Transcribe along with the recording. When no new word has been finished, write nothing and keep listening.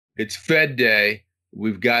It's Fed Day.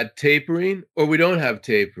 We've got tapering or we don't have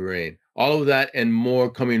tapering. All of that and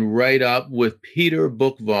more coming right up with Peter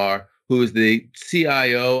Boockvar, who is the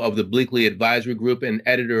CIO of the Bleakley Advisory Group and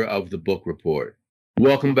editor of the Boock Report.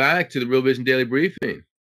 Welcome back to the Real Vision Daily Briefing.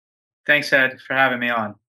 Thanks, Ed, for having me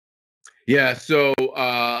on. Yeah, so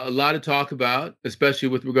a lot to talk about, especially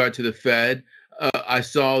with regard to the Fed. I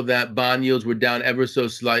saw that bond yields were down ever so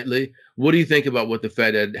slightly. What do you think about what the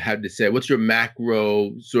Fed had to say? What's your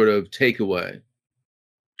macro sort of takeaway?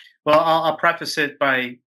 Well, I'll preface it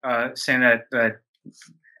by saying that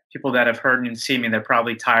people that have heard and seen me, they're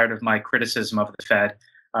probably tired of my criticism of the Fed.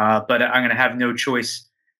 But I'm going to have no choice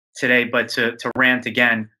today but to rant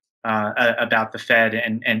again about the Fed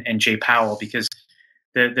and Jay Powell, because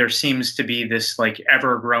there seems to be this like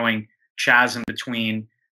ever-growing chasm between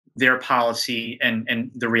their policy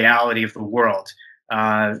and the reality of the world.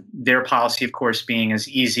 Their policy, of course, being as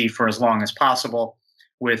easy for as long as possible,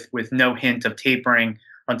 with no hint of tapering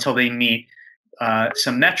until they meet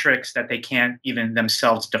some metrics that they can't even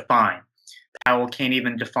themselves define. Powell can't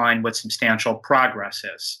even define what substantial progress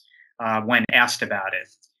is when asked about it.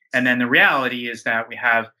 And then the reality is that we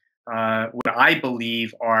have what I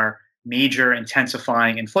believe are major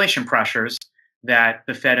intensifying inflation pressures that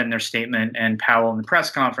the Fed in their statement and Powell in the press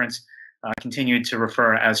conference continued to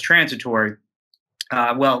refer as transitory.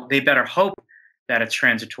 Well, they better hope that it's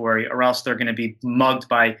transitory, or else they're going to be mugged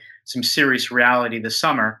by some serious reality this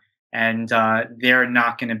summer, and they're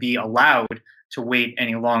not going to be allowed to wait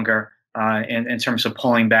any longer in terms of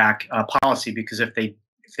pulling back policy, because if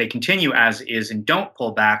they continue as is and don't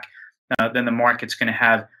pull back, then the market's going to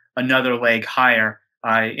have another leg higher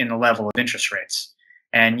in the level of interest rates.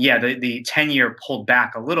 And yeah, the 10-year pulled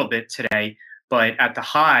back a little bit today, but at the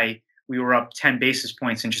high, we were up 10 basis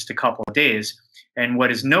points in just a couple of days. And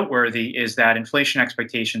what is noteworthy is that inflation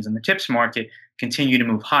expectations in the TIPS market continue to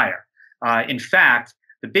move higher. In fact,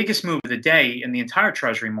 the biggest move of the day in the entire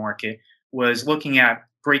Treasury market was looking at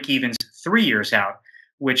break-evens 3 years out,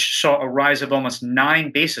 which saw a rise of almost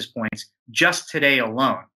 9 basis points just today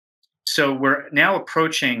alone. So we're now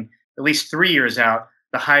approaching, at least 3 years out,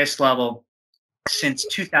 the highest level since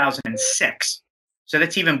 2006. So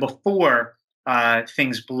that's even before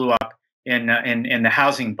things blew up in the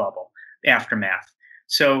housing bubble aftermath.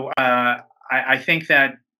 So I think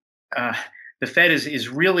that the Fed is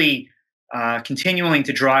really continuing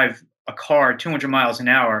to drive a car 200 miles an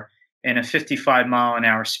hour in a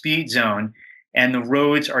 55-mile-an-hour speed zone, and the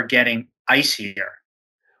roads are getting icier.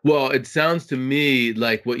 Well, it sounds to me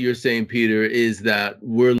like what you're saying, Peter, is that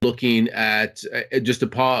we're looking at just a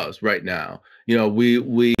pause right now. You know,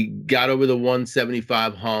 we got over the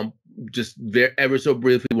 175 hump just ever so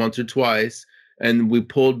briefly once or twice, and we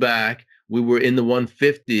pulled back. We were in the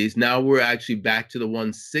 150s. Now we're actually back to the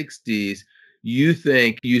 160s. You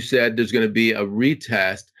said there's going to be a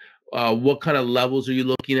retest. What kind of levels are you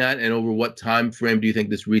looking at, and over what time frame do you think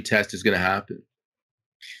this retest is going to happen?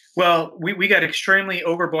 Well, we got extremely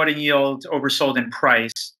overbought in yield, oversold in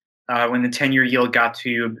price when the 10-year yield got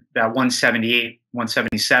to about 178,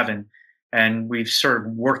 177, and we've sort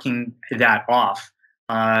of working that off.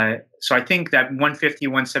 So I think that 150,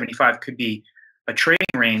 175 could be a trading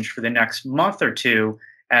range for the next month or two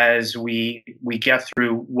as we get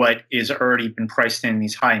through what is already been priced in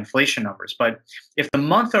these high inflation numbers. But if the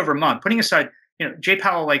month over month, putting aside, Jay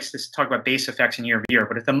Powell likes to talk about base effects in year over year,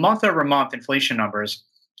 but if the month over month inflation numbers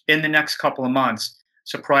in the next couple of months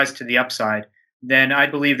surprise to the upside, then I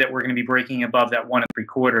believe that we're going to be breaking above that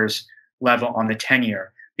 1.75 level on the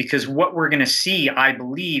 10-year. Because what we're going to see, I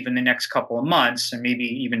believe, in the next couple of months, and maybe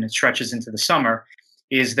even it stretches into the summer,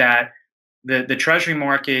 is that the Treasury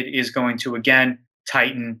market is going to again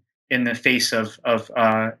tighten in the face of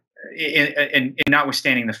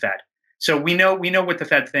notwithstanding the Fed. So we know what the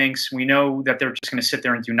Fed thinks. We know that they're just going to sit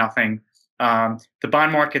there and do nothing. The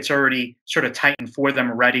bond market's already sort of tightened for them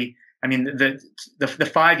already. I mean, the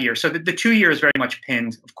 5 year. So the 2 year is very much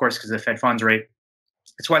pinned, of course, because of the Fed funds rate.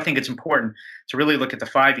 That's why I think it's important to really look at the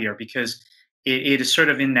 5 year, because it is sort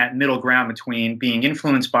of in that middle ground between being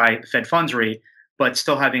influenced by the Fed funds rate, but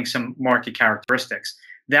still having some market characteristics.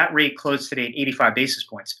 That rate closed today at 85 basis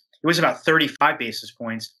points. It was about 35 basis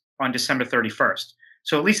points on December 31st.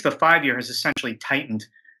 So at least the 5 year has essentially tightened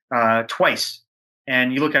twice.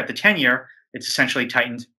 And you look at the 10-year, it's essentially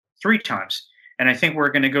tightened 3 times. And I think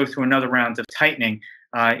we're going to go through another round of tightening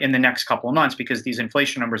in the next couple of months, because these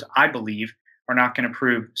inflation numbers, I believe, are not going to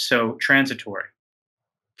prove so transitory.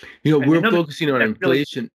 We're focusing on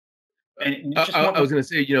inflation. I was going to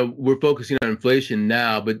say, we're focusing on inflation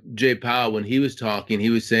now, but Jay Powell, when he was talking,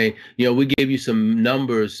 he was saying, we gave you some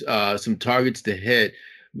numbers, some targets to hit.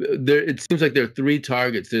 it seems like there are three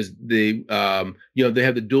targets. There's the they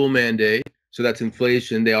have the dual mandate, so that's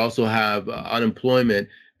inflation. They also have unemployment,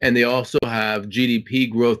 and they also have GDP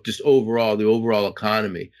growth, just overall, the overall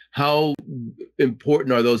economy. How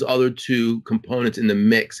important are those other two components in the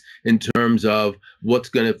mix in terms of what's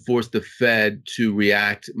going to force the Fed to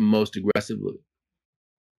react most aggressively?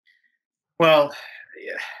 Well,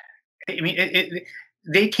 I mean,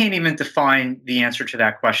 they can't even define the answer to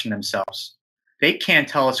that question themselves. They can't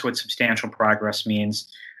tell us what substantial progress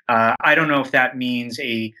means. I don't know if that means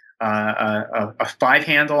a five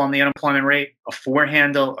handle on the unemployment rate, a four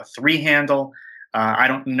handle, a three handle. I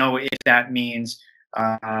don't know if that means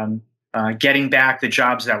getting back the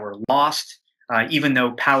jobs that were lost, even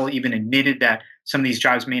though Powell even admitted that some of these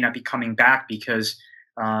jobs may not be coming back because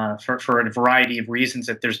for a variety of reasons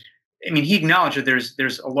that he acknowledged that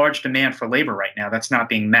there's a large demand for labor right now that's not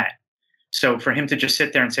being met. So for him to just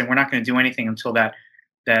sit there and say we're not going to do anything until that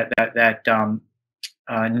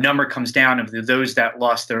number comes down of those that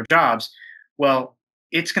lost their jobs, well,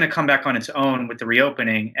 it's going to come back on its own with the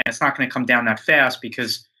reopening, and it's not going to come down that fast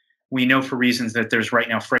because we know for reasons that there's right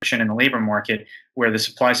now friction in the labor market where the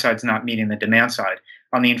supply side's not meeting the demand side.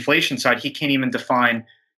 On the inflation side, he can't even define,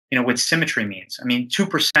 what symmetry means. I mean,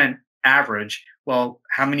 2% average. Well,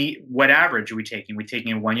 what average are we taking? Are we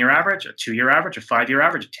taking a 1-year average, a 2-year average, a 5-year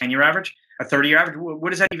average, a 10-year average, a 30-year average? What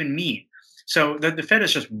does that even mean? So the Fed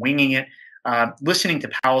is just winging it. Listening to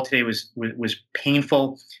Powell today was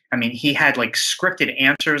painful. I mean, he had like scripted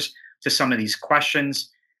answers to some of these questions,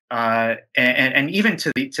 and even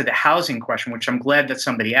to the housing question, which I'm glad that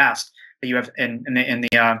somebody asked. That you have in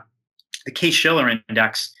the Case-Shiller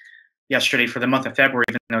index yesterday for the month of February,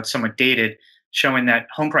 even though it's somewhat dated, showing that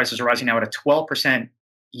home prices are rising now at a 12%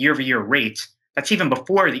 year-over-year rate. That's even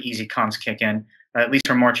before the easy comps kick in, at least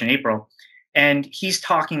for March and April. And he's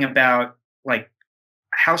talking about like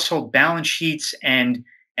household balance sheets and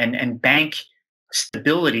bank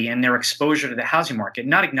stability and their exposure to the housing market,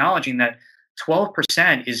 not acknowledging that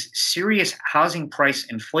 12% is serious housing price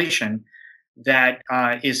inflation that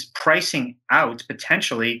is pricing out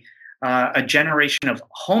potentially a generation of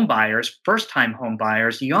home buyers, first-time home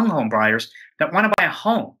buyers, young home buyers that want to buy a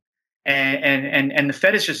home, and the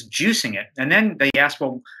Fed is just juicing it. And then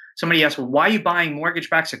somebody asked, well, why are you buying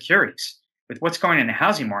mortgage-backed securities with what's going on in the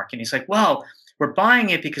housing market? And he's like, well, we're buying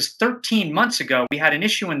it because 13 months ago we had an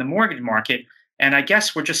issue in the mortgage market, and I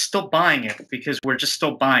guess we're just still buying it because we're just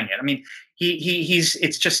still buying it. I mean,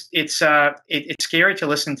 it's scary to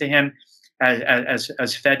listen to him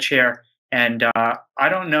as Fed chair. And I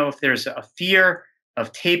don't know if there's a fear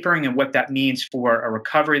of tapering and what that means for a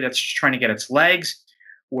recovery that's just trying to get its legs,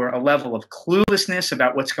 or a level of cluelessness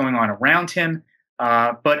about what's going on around him.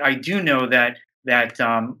 But I do know that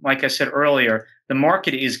like I said earlier, the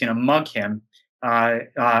market is going to mug him.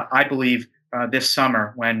 I believe this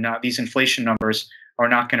summer when these inflation numbers are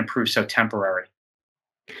not going to prove so temporary.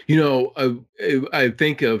 I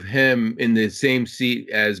think of him in the same seat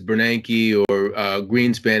as Bernanke or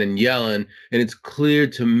Greenspan and Yellen, and it's clear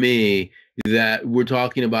to me that we're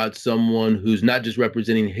talking about someone who's not just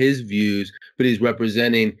representing his views, but he's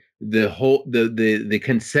representing the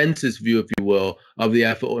consensus view, if you will, of the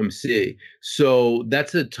FOMC. So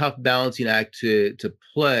that's a tough balancing act to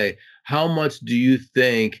play. How much do you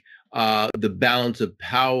think the balance of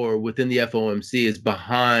power within the FOMC is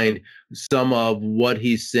behind some of what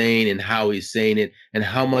he's saying and how he's saying it, and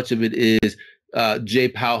how much of it is Jay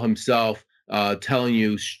Powell himself telling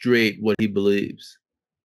you straight what he believes?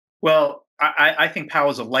 Well, I think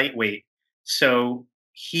Powell's a lightweight, so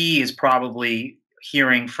he is probably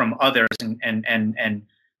hearing from others and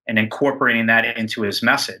incorporating that into his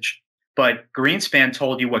message. But Greenspan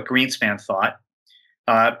told you what Greenspan thought.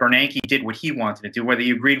 Bernanke did what he wanted to do, whether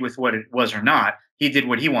you agreed with what it was or not. He did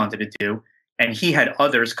what he wanted to do, and he had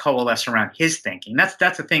others coalesce around his thinking. That's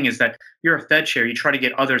the thing, is that you're a Fed chair. You try to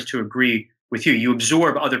get others to agree with you. You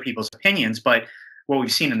absorb other people's opinions, but what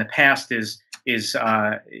we've seen in the past is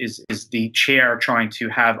the chair trying to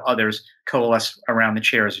have others coalesce around the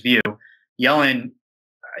chair's view. Yellen,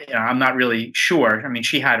 I'm not really sure. I mean,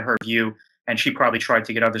 she had her view, and she probably tried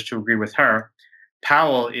to get others to agree with her.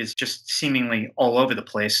 Powell is just seemingly all over the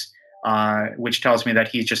place, which tells me that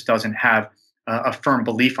he just doesn't have a firm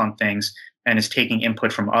belief on things and is taking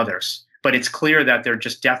input from others. But it's clear that they're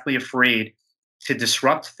just deathly afraid to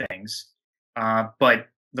disrupt things. But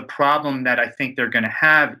the problem that I think they're going to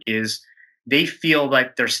have is they feel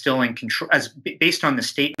like they're still in control, based on the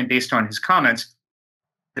statement, based on his comments,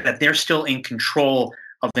 that they're still in control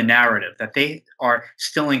of the narrative, that they are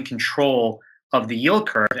still in control of the yield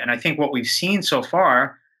curve. And I think what we've seen so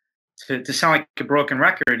far to sound like a broken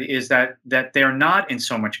record, is that they're not in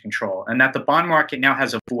so much control, and that the bond market now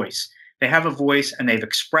has a voice. They have a voice, and they've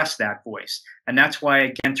expressed that voice. And that's why,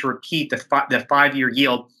 again, to repeat, the 5-year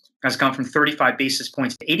yield has gone from 35 basis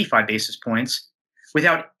points to 85 basis points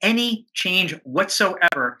without any change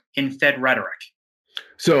whatsoever in Fed rhetoric.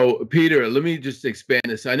 So, Peter, let me just expand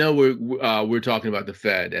this. I know we're talking about the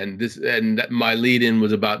Fed, and my lead-in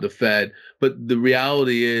was about the Fed, but the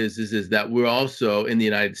reality is that we're also in the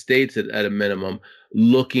United States at a minimum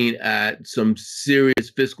looking at some serious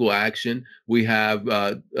fiscal action. We have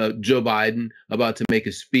Joe Biden about to make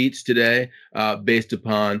a speech today based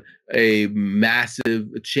upon a massive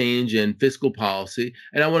change in fiscal policy,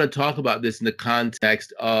 and I want to talk about this in the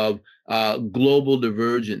context of global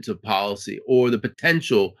divergence of policy, or the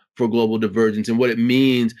potential for global divergence, and what it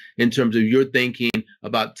means in terms of your thinking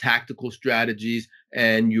about tactical strategies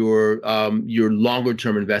and your longer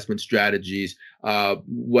term investment strategies,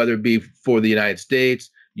 whether it be for the United States.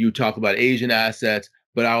 You talk about Asian assets,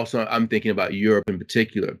 but I'm thinking about Europe in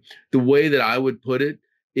particular. The way that I would put it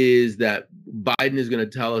is that Biden is going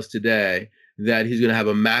to tell us today that he's going to have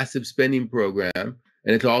a massive spending program,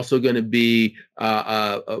 and it's also going to be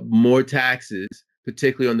more taxes,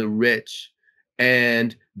 particularly on the rich.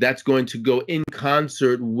 And that's going to go in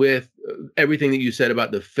concert with everything that you said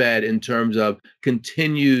about the Fed in terms of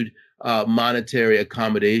continued monetary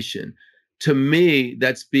accommodation. To me,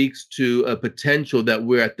 that speaks to a potential that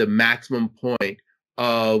we're at the maximum point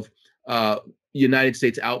of United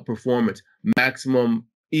States outperformance, maximum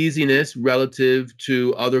easiness relative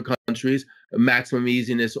to other countries, maximum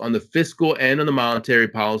easiness on the fiscal and on the monetary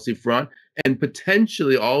policy front, and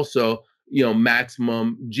potentially also,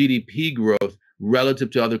 maximum GDP growth relative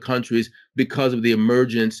to other countries because of the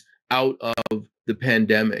emergence out of the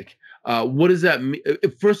pandemic. What does that mean?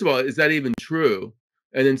 First of all, is that even true?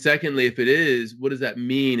 And then secondly, if it is, what does that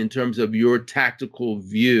mean in terms of your tactical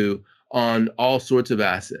view on all sorts of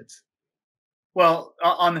assets? Well,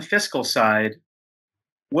 on the fiscal side,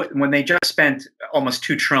 when they just spent almost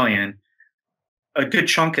 $2 trillion, a good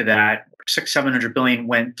chunk of that, 700 billion,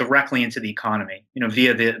 went directly into the economy,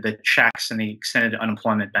 via the checks and the extended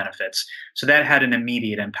unemployment benefits. So that had an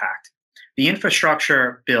immediate impact. The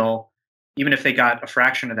infrastructure bill, even if they got a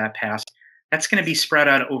fraction of that passed, that's going to be spread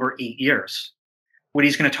out over 8 years. What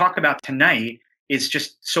he's going to talk about tonight is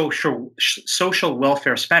just social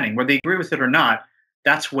welfare spending. Whether they agree with it or not,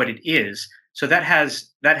 that's what it is. So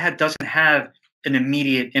that doesn't have an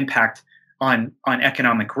immediate impact on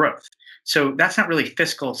economic growth. So that's not really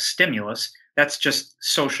fiscal stimulus. That's just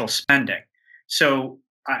social spending. So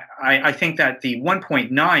I think that the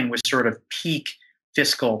 1.9 was sort of peak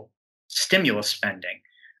fiscal stimulus spending.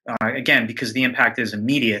 Again, because the impact is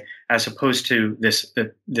immediate as opposed to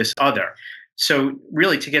this other. So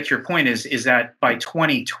really, to get to your point, is that by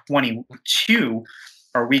 2022,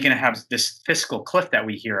 are we going to have this fiscal cliff that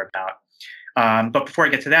we hear about? But before I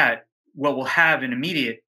get to that, what will have an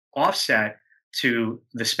immediate offset to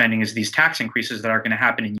the spending is these tax increases that are going to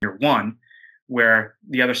happen in year one, where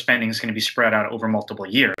the other spending is going to be spread out over multiple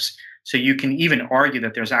years. So you can even argue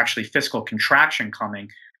that there's actually fiscal contraction coming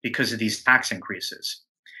because of these tax increases.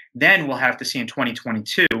 Then we'll have to see in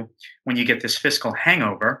 2022, when you get this fiscal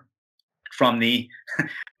hangover from the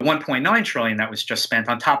 1.9 trillion that was just spent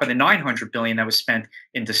on top of the 900 billion that was spent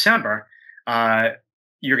in December,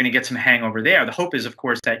 you're going to get some hangover there. The hope is, of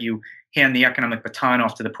course, that you hand the economic baton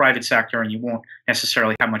off to the private sector and you won't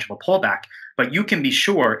necessarily have much of a pullback. But you can be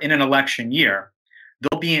sure in an election year,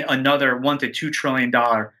 there'll be another $1 to $2 trillion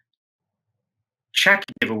check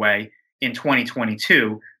giveaway in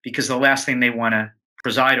 2022, because the last thing they want to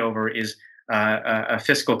preside over is a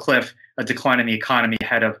fiscal cliff, a decline in the economy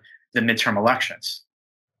ahead of the midterm elections.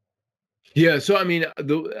 Yeah, so I mean,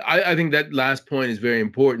 I think that last point is very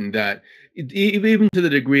important, that even to the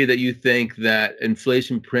degree that you think that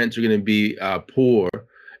inflation prints are going to be poor,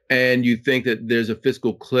 and you think that there's a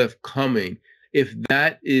fiscal cliff coming, if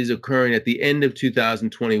that is occurring at the end of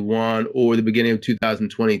 2021 or the beginning of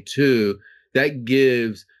 2022, that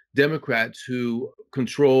gives Democrats who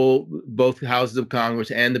control both houses of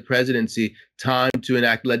Congress and the presidency time to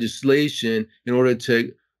enact legislation in order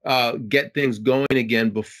to get things going again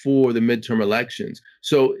before the midterm elections.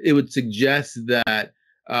 So it would suggest that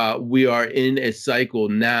we are in a cycle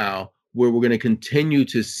now where we're going to continue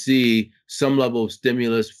to see some level of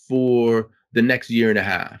stimulus for the next year and a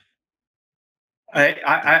half.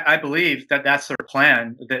 I believe that that's their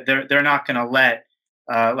plan. That they're not going to let,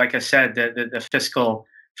 like I said, the fiscal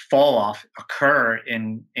fall off occur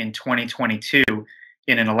in 2022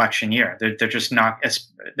 in an election year. They're just not going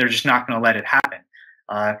to let it happen.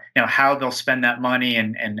 How they'll spend that money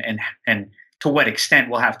and To what extent,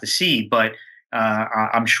 we'll have to see. But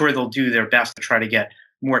I'm sure they'll do their best to try to get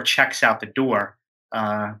more checks out the door,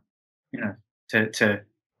 you know, to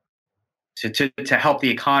help the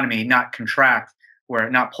economy not contract or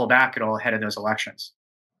not pull back at all ahead of those elections.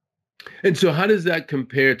 And so, how does that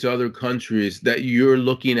compare to other countries that you're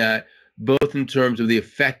looking at, both in terms of the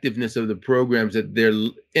effectiveness of the programs that they're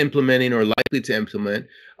implementing or likely to implement,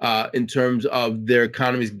 in terms of their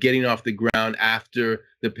economies getting off the ground after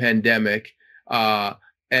the pandemic,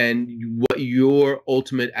 and what your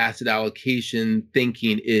ultimate asset allocation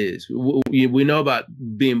thinking is? We know about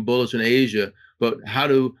being bullish on Asia, but how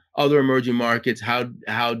do other emerging markets,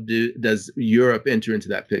 does Europe enter into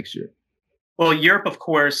that picture? Well, Europe, of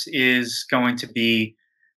course, is going to be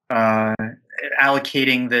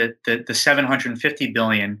allocating the 750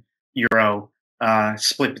 billion euro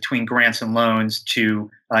split between grants and loans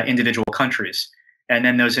to individual countries. And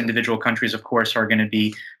then those individual countries, of course, are going to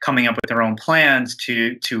be coming up with their own plans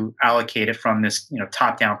to allocate it from this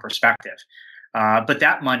top-down perspective. But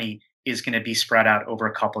that money is going to be spread out over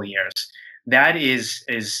a couple of years. That is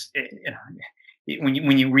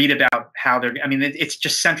when you read about how it's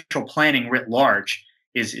just central planning writ large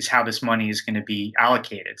is how this money is going to be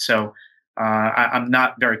allocated. So I'm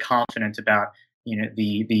not very confident about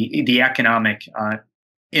the economic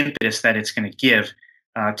impetus that it's going to give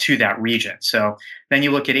to that region. So then you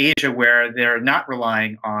look at Asia, where they're not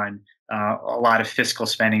relying on a lot of fiscal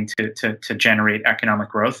spending to generate economic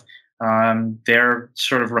growth. They're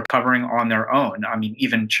sort of recovering on their own. I mean,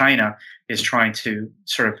 even China is trying to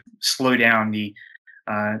sort of slow down the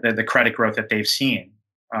credit growth that they've seen.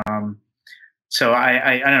 So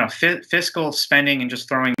I don't know. Fiscal spending and just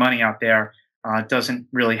throwing money out there doesn't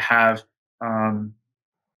really have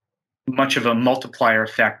much of a multiplier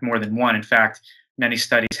effect more than one. In fact, many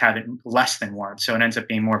studies have it less than one. So it ends up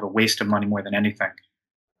being more of a waste of money more than anything.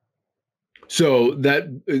 So that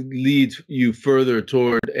leads you further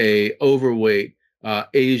toward a overweight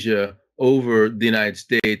Asia over the United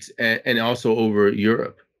States and also over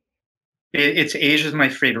Europe. It's Asia's my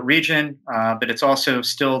favorite region, but it's also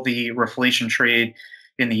still the reflation trade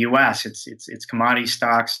in the U.S. It's commodity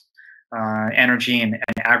stocks, energy and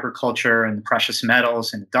agriculture, and precious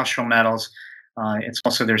metals and industrial metals. It's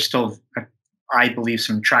also, there's still, I believe,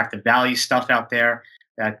 some attractive value stuff out there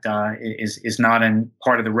that is not in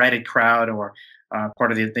part of the Reddit crowd or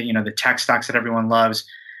part of the tech stocks that everyone loves.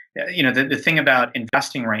 The thing about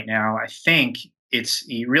investing right now, I think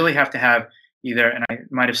you really have to have either, and I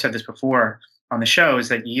might have said this before on the show, is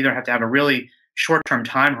that you either have to have a really short-term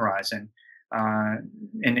time horizon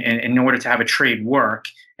in order to have a trade work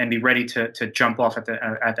and be ready to jump off at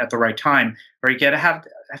the right time, or you have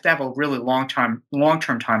to have a really long-term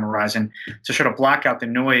time horizon to sort of block out the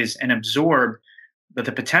noise and absorb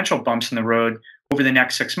the potential bumps in the road over the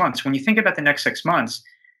next 6 months. When you think about the next 6 months,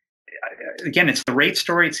 again, it's the rate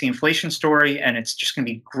story, it's the inflation story, and it's just going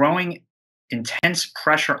to be growing intense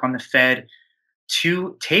pressure on the Fed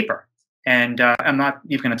to taper. And I'm not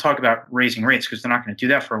even going to talk about raising rates because they're not going to do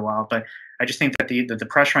that for a while. But I just think that the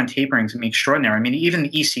pressure on tapering is going to be extraordinary. I mean, even the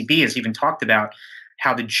ECB has even talked about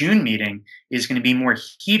how the June meeting is going to be more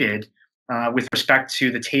heated with respect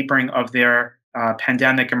to the tapering of their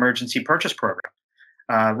pandemic emergency purchase program.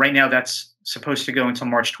 Right now, that's supposed to go until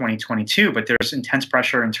March 2022, but there's intense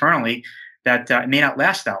pressure internally that it may not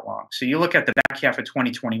last that long. So you look at the back half of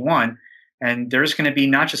 2021, and there's going to be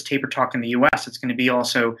not just taper talk in the U.S., it's going to be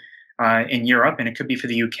also in Europe, and it could be for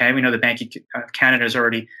the UK. We know the Bank of Canada has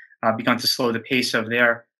already begun to slow the pace of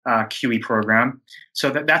their QE program. So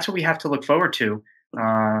that's what we have to look forward to.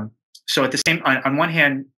 So at the same, on one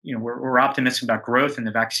hand, we're optimistic about growth and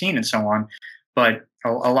the vaccine and so on, but a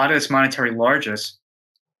lot of this monetary largesse,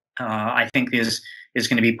 I think, is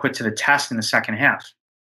going to be put to the test in the second half.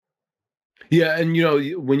 Yeah, and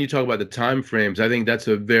when you talk about the time frames, I think that's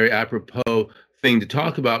a very apropos thing to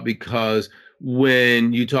talk about, because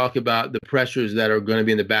when you talk about the pressures that are going to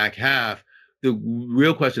be in the back half, the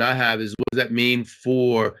real question I have is, what does that mean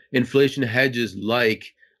for inflation hedges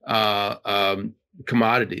like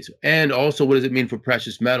commodities? And also, what does it mean for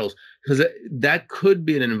precious metals? Because that could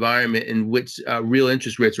be an environment in which real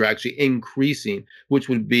interest rates are actually increasing, which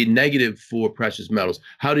would be negative for precious metals.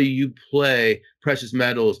 How do you play precious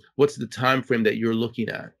metals? What's the time frame that you're looking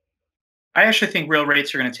at? I actually think real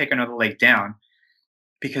rates are going to take another leg down,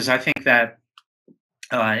 because I think that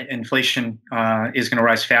inflation is going to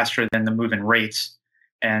rise faster than the move in rates.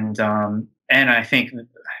 And I think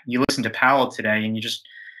you listen to Powell today, and you just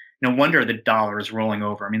no wonder the dollar is rolling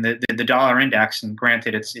over. I mean, the dollar index, and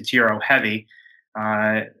granted it's euro heavy,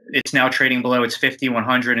 it's now trading below its 50,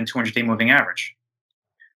 100, and 200-day moving average.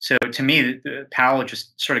 So to me, Powell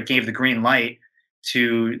just sort of gave the green light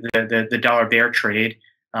to the dollar bear trade,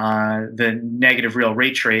 the negative real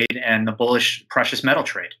rate trade, and the bullish precious metal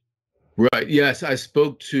trade. Right. Yes, I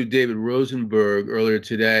spoke to David Rosenberg earlier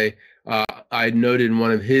today. I noted in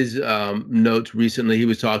one of his notes recently, he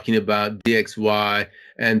was talking about DXY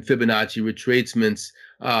and Fibonacci retracements.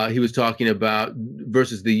 He was talking about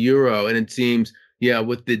versus the euro, and it seems, yeah,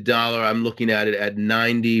 with the dollar, I'm looking at it at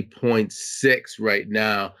 90.6 right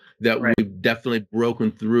now. That Right. we've definitely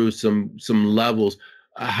broken through some levels.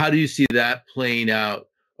 How do you see that playing out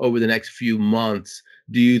over the next few months?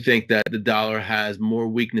 Do you think that the dollar has more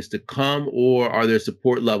weakness to come, or are there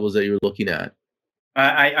support levels that you're looking at?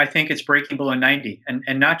 I think it's breaking below 90,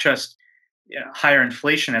 and not just higher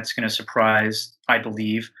inflation that's going to surprise, I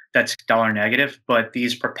believe, that's dollar negative, but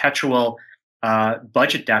these perpetual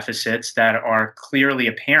budget deficits that are clearly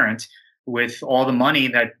apparent with all the money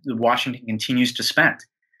that Washington continues to spend.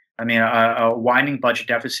 I mean, a widening budget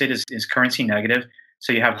deficit is currency negative.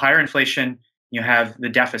 So you have higher inflation, you have the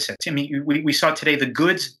deficits. I mean, we saw today the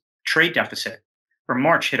goods trade deficit for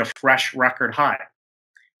March hit a fresh record high.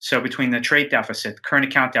 So between the trade deficit, current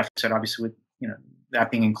account deficit, obviously with that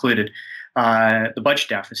being included, the budget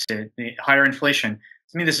deficit, the higher inflation,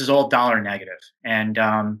 to me this is all dollar negative, and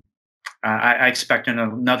I expect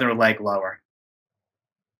another leg lower.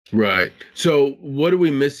 Right. So what are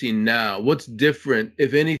we missing now? What's different,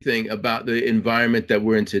 if anything, about the environment that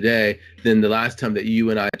we're in today than the last time that you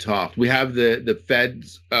and I talked? We have the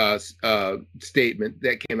Fed's statement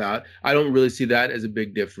that came out. I don't really see that as a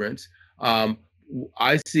big difference.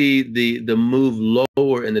 I see the move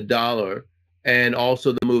lower in the dollar and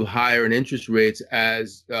also the move higher in interest rates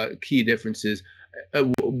as key differences.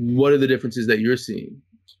 What are the differences that you're seeing?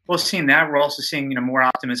 Well, seeing that, we're also seeing more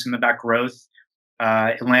optimism about growth.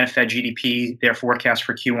 Atlanta Fed GDP, their forecast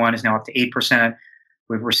for Q1 is now up to 8%.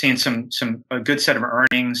 We're seeing a good set of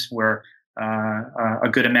earnings where a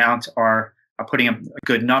good amount are putting up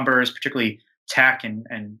good numbers, particularly tech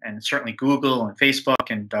and certainly Google and Facebook,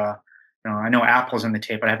 and I know Apple's in the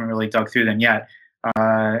tape, but I haven't really dug through them yet.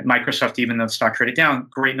 Microsoft, even though the stock traded down,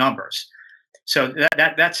 great numbers. So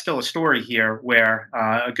that's still a story here where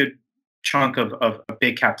a good chunk of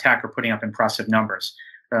big cap tech are putting up impressive numbers.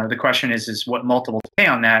 The question is what multiple to pay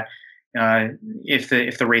on that if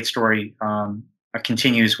the rate story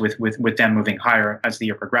continues with them moving higher as the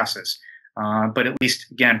year progresses. But at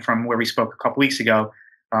least, again, from where we spoke a couple weeks ago,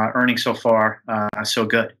 earnings so far so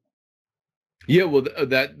good. Yeah, well,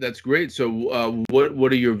 that's great. So,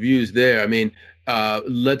 what are your views there? I mean,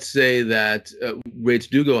 let's say that rates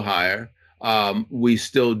do go higher. We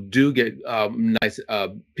still do get nice.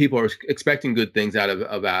 People are expecting good things out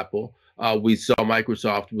of Apple. We saw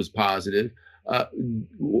Microsoft was positive.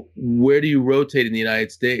 Where do you rotate in the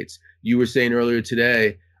United States? You were saying earlier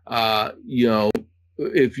today,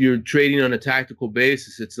 if you're trading on a tactical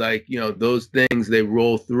basis, it's like, those things, they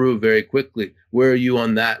roll through very quickly. Where are you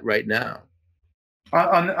on that right now?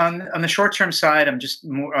 On the short term side, I'm just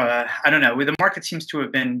more. I don't know. The market seems to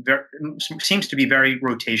have been seems to be very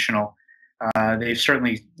rotational. They've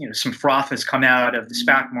certainly, some froth has come out of the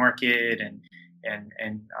SPAC market and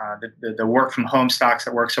the work from home stocks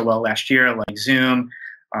that worked so well last year, like Zoom.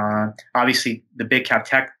 Obviously, the big cap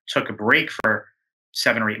tech took a break for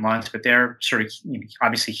 7 or 8 months, but they're sort of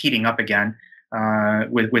obviously heating up again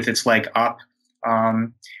with its leg up.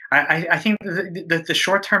 I think the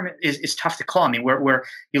short term is tough to call. I mean, where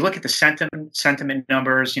you look at the sentiment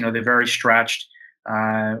numbers, they're very stretched.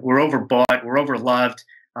 We're overbought, we're overloved,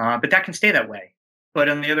 but that can stay that way. But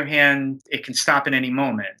on the other hand, it can stop at any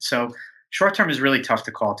moment. So short term is really tough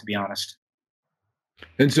to call, to be honest.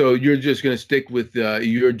 And so you're just going to stick with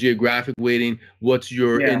your geographic weighting. What's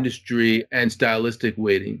your industry and stylistic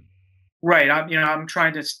weighting? Right. I'm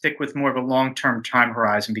trying to stick with more of a long-term time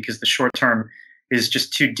horizon because the short term is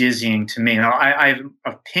just too dizzying to me. Now, I have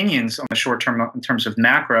opinions on the short term in terms of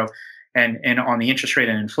macro and on the interest rate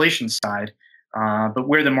and inflation side. But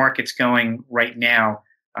where the market's going right now,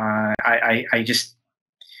 I just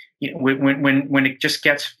when it just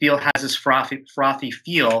has this frothy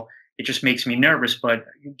feel, it just makes me nervous. But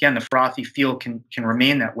again, the frothy feel can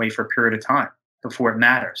remain that way for a period of time before it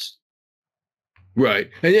matters. Right.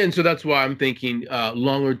 And so that's why I'm thinking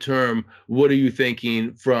longer term, what are you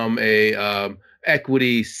thinking from a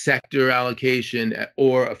equity sector allocation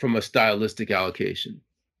or from a stylistic allocation?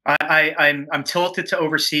 I'm tilted to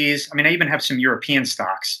overseas. I mean, I even have some European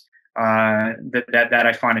stocks that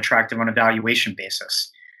I find attractive on a valuation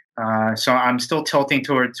basis. So I'm still tilting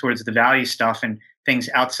towards the value stuff and things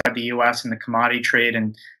outside the U.S. and the commodity trade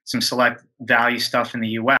and some select value stuff in the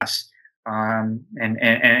U.S.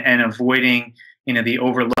 And avoiding the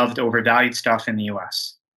overloved, overvalued stuff in the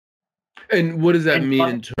U.S. And what does that And mean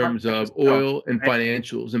in terms of oil and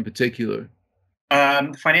financials in particular?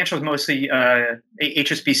 Financials mostly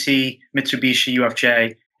HSBC, Mitsubishi,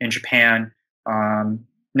 UFJ in Japan.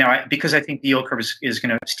 Now, because I think the yield curve is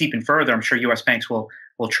going to steepen further, I'm sure U.S. banks will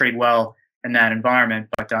trade well in that environment,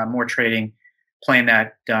 but more trading playing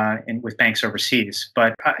that with banks overseas.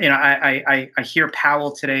 But I hear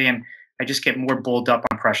Powell today, and I just get more bulled up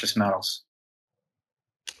on precious metals.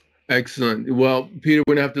 Excellent. Well, Peter,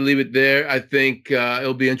 we're going to have to leave it there. I think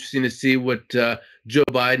it'll be interesting to see what Joe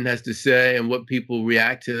Biden has to say and what people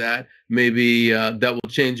react to that. Maybe that will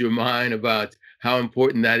change your mind about how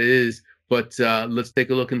important that is. But let's take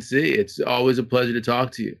a look and see. It's always a pleasure to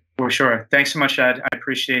talk to you. For sure. Thanks so much, Ed. I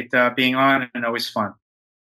appreciate being on, and always fun.